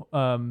 Oh,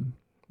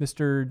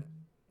 Mr.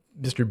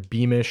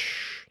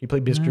 Beamish. He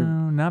played Mr.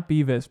 No, not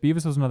Beavis.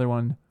 Beavis was another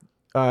one.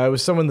 It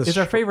was someone. It's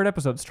our favorite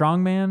episode,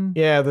 Strongman.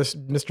 Yeah, this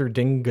Mr.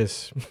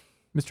 Dingus.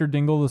 Mr.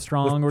 Dingle the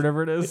Strong, or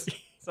whatever it is.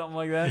 Something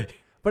like that.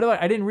 But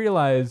I didn't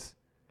realize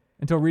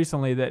until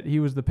recently that he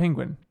was the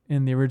Penguin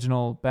in the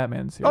original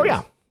Batman series. Oh,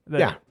 yeah.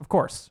 Yeah. Of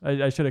course.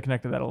 I should have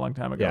connected that a long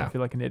time ago. Yeah. I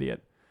feel like an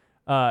idiot.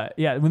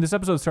 When this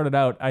episode started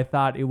out, I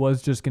thought it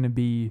was just going to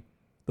be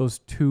those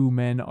two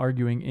men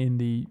arguing in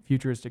the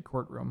futuristic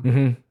courtroom.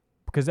 Mm-hmm.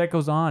 Because that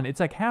goes on. It's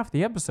like half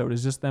the episode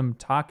is just them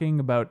talking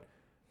about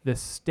the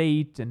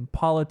state and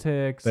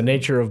politics. The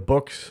nature of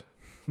books.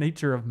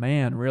 Nature of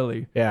man,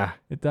 really. Yeah.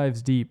 It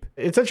dives deep.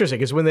 It's interesting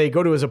because when they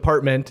go to his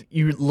apartment,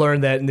 you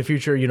learn that in the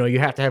future, you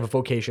have to have a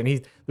vocation.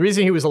 The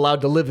reason he was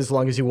allowed to live as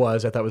long as he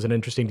was, I thought was an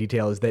interesting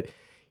detail, is that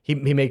he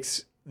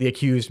makes the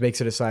accused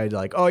makes it aside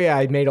like, oh yeah,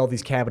 I made all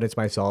these cabinets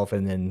myself,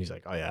 and then he's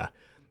like, oh yeah,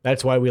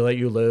 that's why we let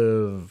you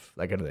live,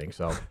 that kind of thing.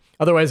 So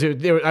otherwise,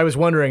 I was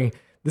wondering,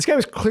 this guy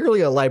was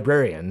clearly a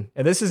librarian,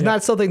 and this is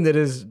not something that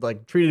is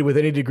like treated with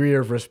any degree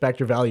of respect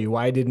or value.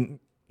 Why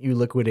didn't you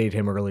liquidate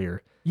him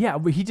earlier? Yeah,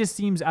 but he just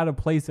seems out of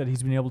place that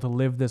he's been able to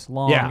live this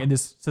long in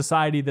this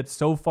society that's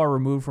so far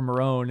removed from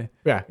our own.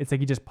 Yeah. It's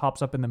like he just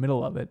pops up in the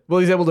middle of it. Well,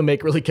 he's able to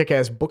make really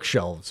kick-ass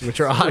bookshelves, which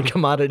are a hot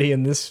commodity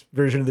in this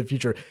version of the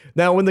future.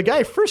 Now, when the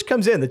guy first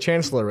comes in, the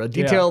Chancellor, a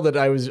detail that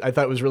I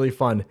thought was really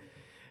fun.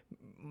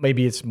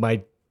 Maybe it's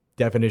my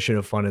definition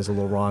of fun is a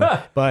little wrong,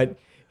 but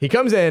he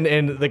comes in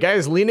and the guy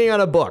is leaning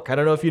on a book. I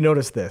don't know if you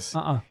noticed this.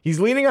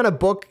 He's leaning on a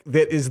book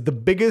that is the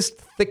biggest,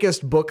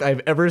 thickest book I've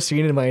ever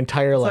seen in my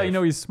entire life. That's how you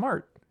know he's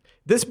smart.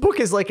 This book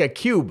is like a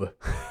cube.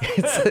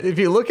 If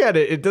you look at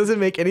it, it doesn't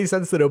make any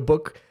sense that a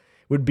book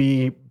would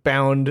be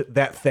bound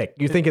that thick.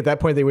 You think at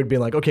that point they would be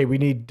like, okay, we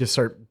need to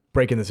start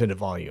breaking this into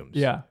volumes.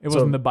 Yeah. It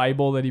wasn't the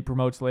Bible that he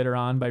promotes later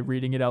on by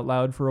reading it out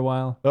loud for a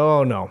while.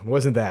 Oh, no. It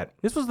wasn't that.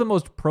 This was the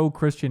most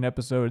pro-Christian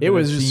episode. It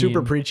was just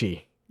super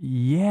preachy.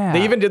 Yeah.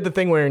 They even did the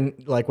thing where,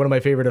 like, one of my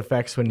favorite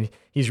effects when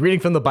he's reading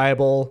from the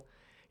Bible,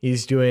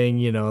 he's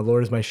doing,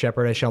 Lord is my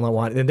shepherd, I shall not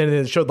want. And then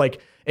it showed like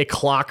a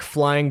clock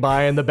flying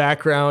by in the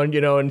background,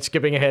 and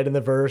skipping ahead in the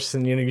verse.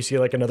 And, you see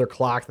like another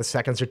clock, the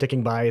seconds are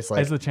ticking by. It's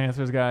like, as the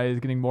Chancellor's guy is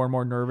getting more and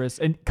more nervous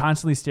and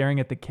constantly staring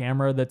at the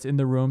camera that's in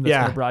the room that's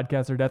going to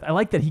broadcast their death. I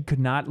like that he could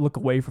not look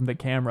away from the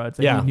camera. It's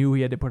like he knew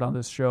he had to put on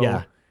this show.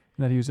 Yeah.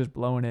 And that he was just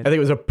blowing it. I think it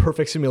was a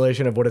perfect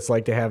simulation of what it's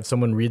like to have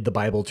someone read the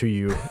Bible to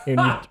you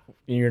and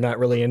you're not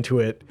really into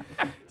it.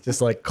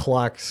 Just like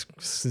clocks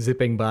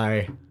zipping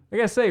by. I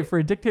gotta say, for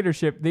a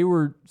dictatorship, they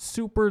were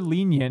super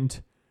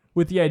lenient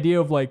with the idea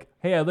of like,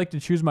 hey, I'd like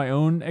to choose my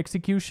own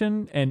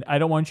execution and I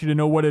don't want you to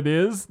know what it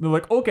is. And they're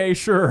like, okay,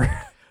 sure.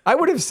 I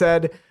would have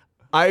said,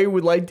 I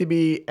would like to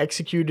be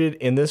executed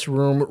in this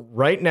room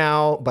right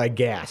now by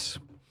gas.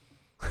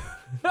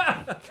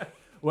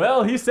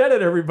 Well, he said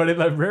it, everybody. The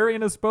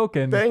librarian has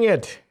spoken. Dang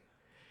it.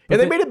 And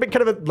they made a bit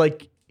kind of a,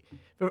 like,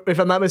 if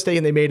I'm not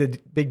mistaken, they made a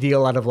big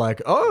deal out of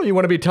like, oh, you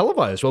want to be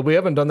televised? Well, we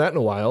haven't done that in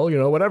a while,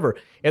 whatever.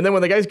 And then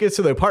when the guy gets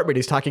to the apartment,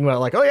 he's talking about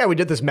like, oh yeah, we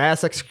did this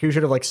mass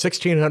execution of like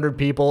 1,600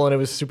 people and it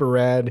was super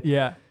rad.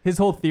 Yeah. His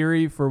whole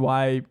theory for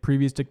why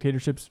previous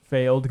dictatorships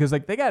failed, because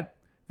like they got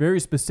very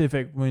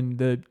specific when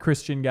the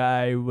Christian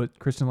guy,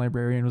 Christian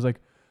librarian was like,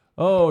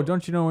 oh,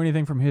 don't you know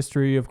anything from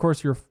history? Of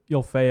course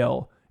you'll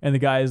fail. And the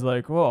guy is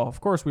like, well,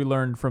 of course we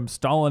learned from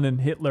Stalin and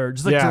Hitler.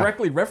 Just like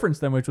directly referenced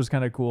them, which was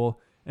kind of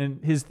cool.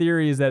 And his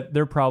theory is that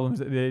their problem is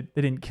that they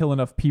didn't kill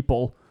enough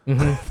people.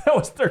 Mm-hmm. That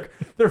was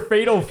their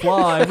fatal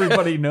flaw.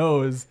 Everybody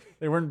knows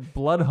they weren't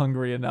blood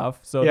hungry enough.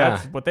 So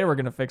that's what they were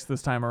going to fix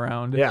this time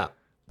around. Yeah.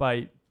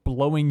 By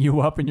blowing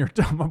you up in your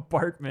dumb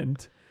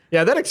apartment.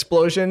 Yeah, that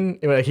explosion,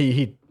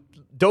 he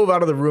dove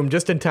out of the room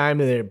just in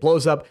time and it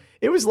blows up.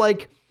 It was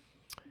like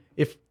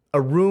if it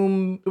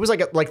was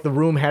like the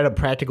room had a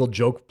practical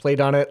joke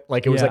played on it.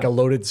 Like it was like a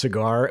loaded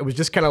cigar. It was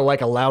just kind of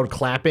like a loud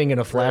clapping and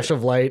a flash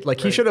of light. Like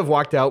he should have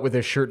walked out with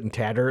his shirt in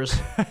tatters.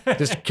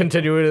 Just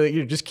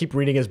continually, just keep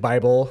reading his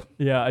Bible.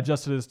 Yeah,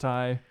 adjusted his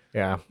tie.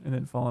 Yeah. And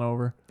then fallen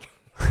over.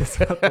 That's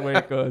not the way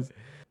it goes.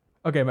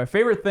 Okay, my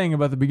favorite thing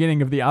about the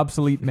beginning of The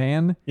Obsolete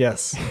Man.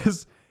 Yes.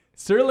 Is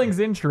Sterling's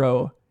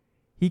intro.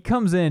 He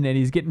comes in and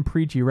he's getting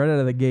preachy right out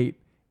of the gate.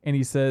 And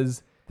he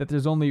says that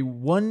there's only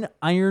one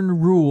iron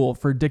rule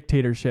for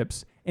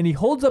dictatorships. And he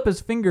holds up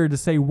his finger to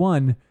say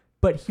one,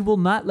 but he will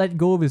not let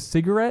go of his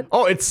cigarette.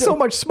 Oh, it's so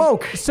much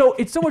smoke. So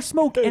it's so much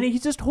smoke, and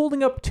he's just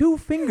holding up two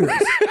fingers.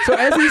 So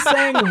as he's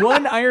saying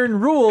one iron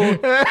rule,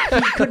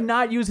 he could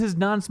not use his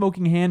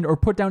non-smoking hand or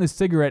put down his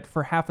cigarette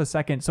for half a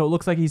second. So it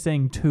looks like he's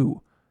saying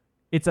two.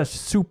 It's a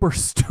super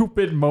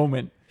stupid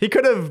moment. He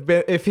could have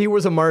been, if he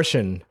was a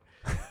Martian,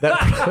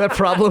 that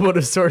problem would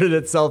have sorted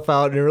itself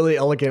out in a really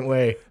elegant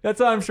way. That's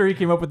how I'm sure he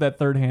came up with that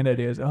third hand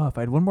idea. Is, if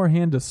I had one more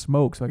hand to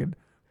smoke so I could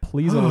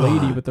please a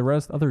lady with the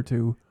rest other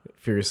two.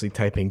 Furiously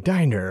typing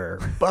diner,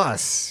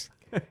 bus,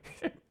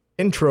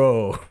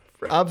 intro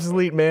for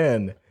Obsolete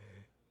Man.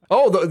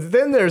 Oh,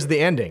 then there's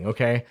the ending,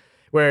 okay?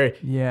 Where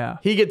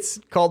he gets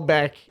called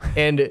back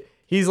and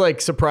he's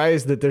like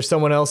surprised that there's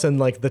someone else in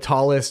like the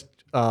tallest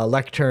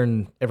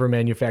lectern ever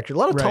manufactured. A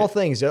lot of tall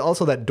things.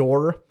 Also that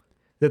door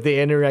that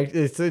they interact.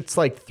 It's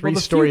like three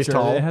stories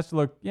tall. It has to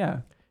look,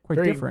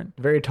 quite different.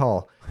 Very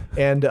tall.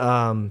 And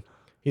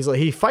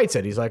he fights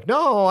it. He's like,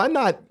 no, I'm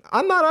not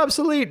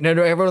obsolete. And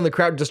everyone in the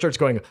crowd just starts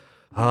going,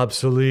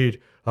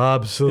 obsolete.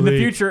 In the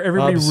future,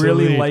 everybody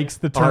really likes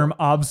the term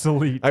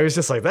obsolete. I was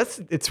just like,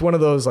 it's one of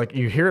those, like,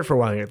 you hear it for a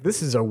while, like,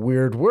 this is a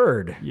weird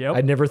word. Yep.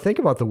 I'd never think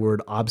about the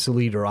word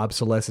obsolete or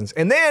obsolescence.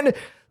 And then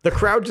the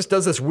crowd just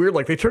does this weird,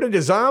 like, they turn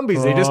into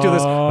zombies. They just do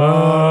this,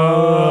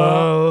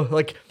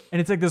 like. And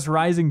it's like this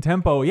rising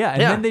tempo. Yeah.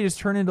 And then they just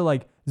turn into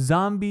like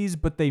zombies,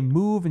 but they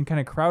move and kind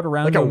of crowd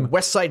around like them. a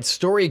West Side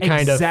Story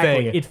kind of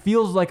thing. It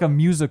feels like a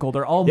musical.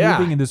 They're all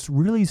moving in this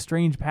really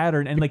strange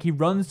pattern. And like he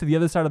runs to the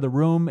other side of the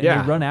room and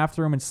they run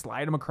after him and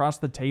slide him across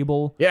the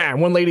table. Yeah.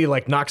 And one lady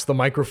like knocks the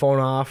microphone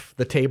off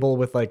the table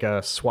with like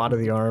a swat of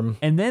the arm.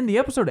 And then the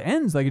episode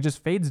ends. Like it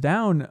just fades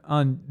down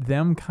on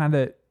them kind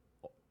of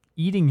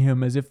eating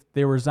him as if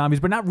they were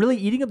zombies, but not really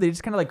eating him. They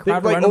just kind of like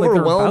crowd around him like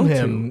they're about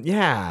him. To.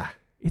 Yeah.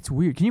 It's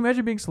weird. Can you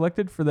imagine being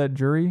selected for that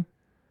jury?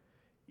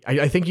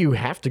 I think you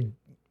have to.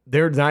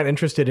 They're not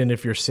interested in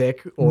if you're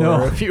sick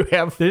or if you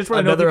have they just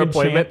want another to know if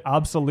you can appointment. Chant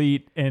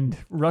obsolete and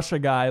rush a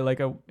guy like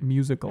a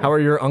musical. How are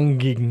your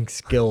unging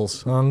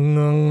skills?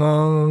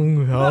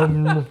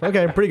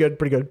 Okay, pretty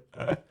good.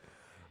 I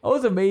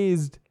was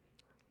amazed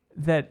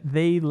that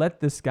they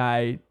let this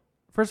guy,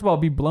 first of all,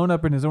 be blown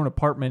up in his own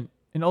apartment,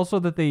 and also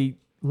that they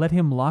let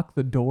him lock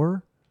the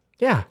door.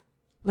 Yeah.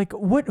 Like,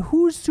 what?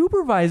 Who's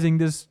supervising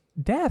this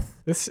death?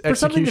 This for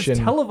something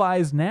execution. that's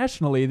televised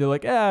nationally, they're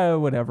like,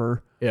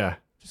 whatever. Yeah.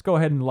 Just go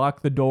ahead and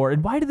lock the door.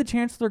 And why did the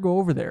chancellor go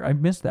over there? I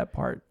missed that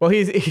part. Well,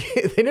 they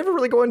never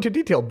really go into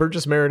detail.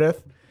 Burgess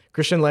Meredith,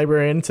 Christian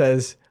librarian,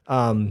 says,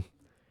 I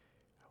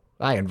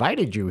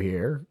invited you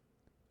here.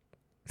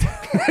 All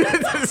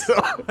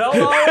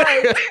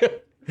right.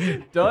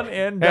 Done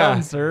and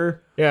done,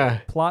 sir. Yeah.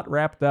 Plot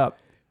wrapped up.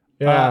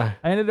 Yeah.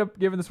 I ended up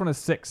giving this one a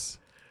 6.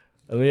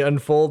 Let me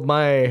unfold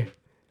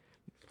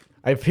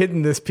I've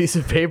hidden this piece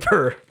of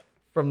paper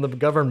from the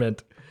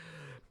government.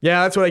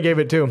 Yeah, that's what I gave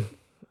it too.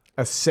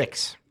 A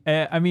 6.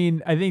 I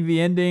mean, I think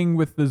the ending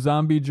with the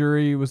zombie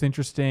jury was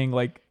interesting.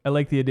 Like, I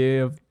like the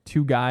idea of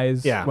two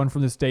guys, one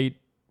from the state,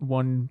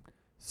 one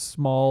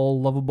small,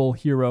 lovable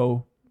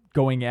hero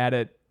going at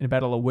it in a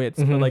battle of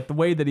wits. But like the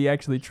way that he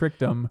actually tricked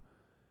them.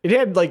 It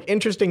had like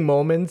interesting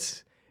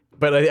moments,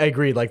 but I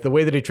agree. Like the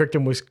way that he tricked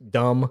him was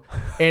dumb.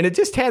 And it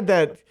just had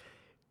that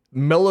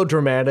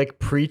melodramatic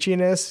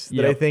preachiness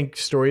that I think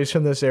stories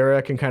from this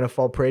era can kind of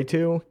fall prey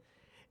to.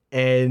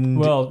 And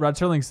well, Rod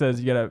Serling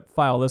says you got to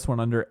file this one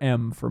under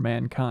M for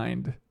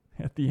mankind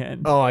at the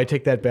end. Oh, I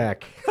take that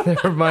back.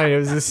 Never mind. It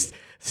was this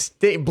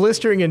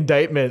blistering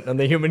indictment on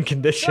the human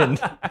condition.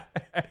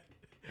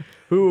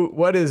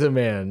 What is a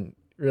man,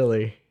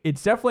 really?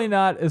 It's definitely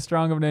not as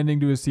strong of an ending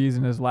to a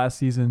season as last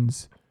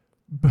season's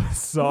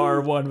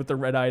bizarre one with the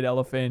red-eyed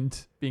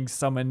elephant being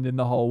summoned in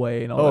the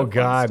hallway and all that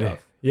fun stuff.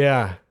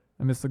 Yeah.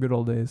 I miss the good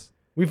old days.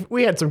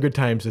 We had some good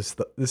times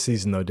this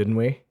season, though, didn't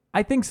we?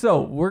 I think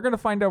so. We're going to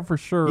find out for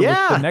sure with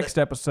the next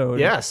episode.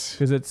 Yes.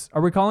 Because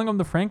are we calling them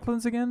the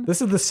Franklins again?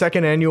 This is the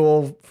second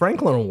annual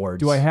Franklin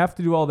Awards. Do I have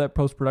to do all that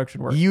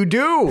post-production work? You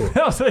do.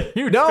 That was a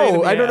huge No, pain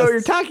in the I don't know ass. what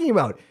you're talking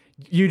about.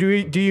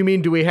 Do you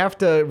mean, do we have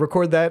to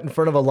record that in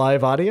front of a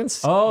live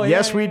audience? Oh, yeah.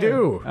 Yes, we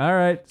do. All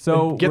right.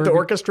 So and get the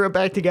orchestra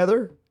back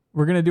together?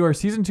 We're going to do our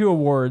season 2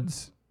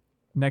 awards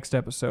next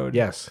episode.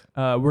 Yes.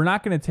 We're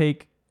not going to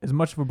take as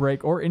much of a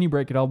break or any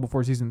break at all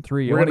before season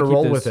 3. We're going to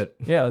roll with it.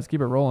 Yeah, let's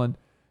keep it rolling.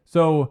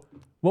 So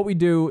what we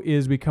do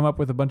is we come up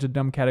with a bunch of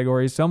dumb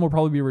categories. Some will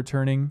probably be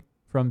returning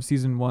from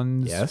season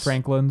 1's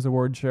Franklin's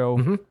award show.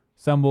 Mm-hmm.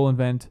 Some will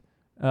invent.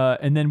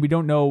 And then we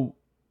don't know.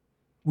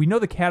 We know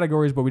the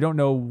categories, but we don't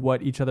know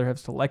what each other have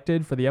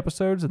selected for the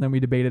episodes. And then we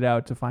debate it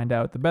out to find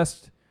out the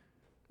best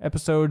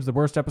episodes, the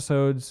worst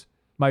episodes.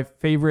 My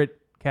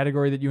favorite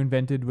category that you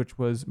invented, which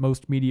was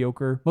most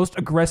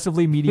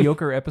aggressively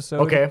mediocre episode.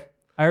 Okay.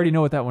 I already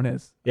know what that one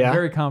is. Yeah. I'm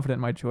very confident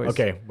in my choice.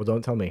 Okay. Well,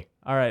 don't tell me.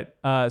 All right.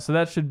 So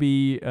that should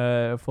be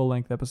a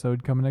full-length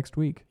episode coming next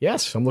week.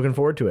 Yes, I'm looking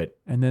forward to it.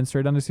 And then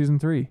straight on to season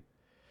 3.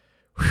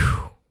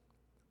 Whew.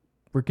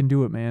 We can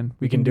do it, man.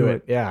 We can do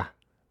it. Yeah.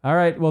 All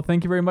right. Well,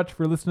 thank you very much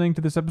for listening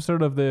to this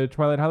episode of the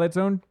Twilight Highlight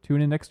Zone.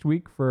 Tune in next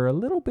week for a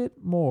little bit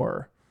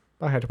more.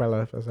 Bye,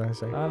 Twilight, as I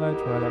say. Bye,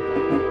 Twilight.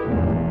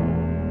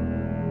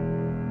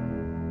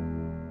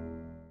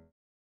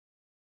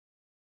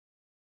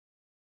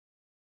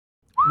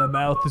 My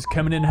mouth is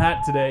coming in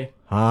hot today.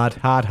 Hot,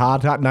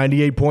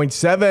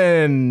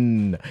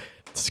 98.7.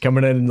 It's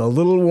coming in a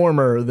little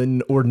warmer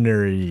than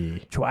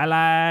ordinary.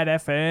 Twilight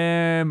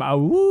FM.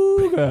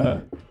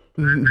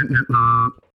 Awooga.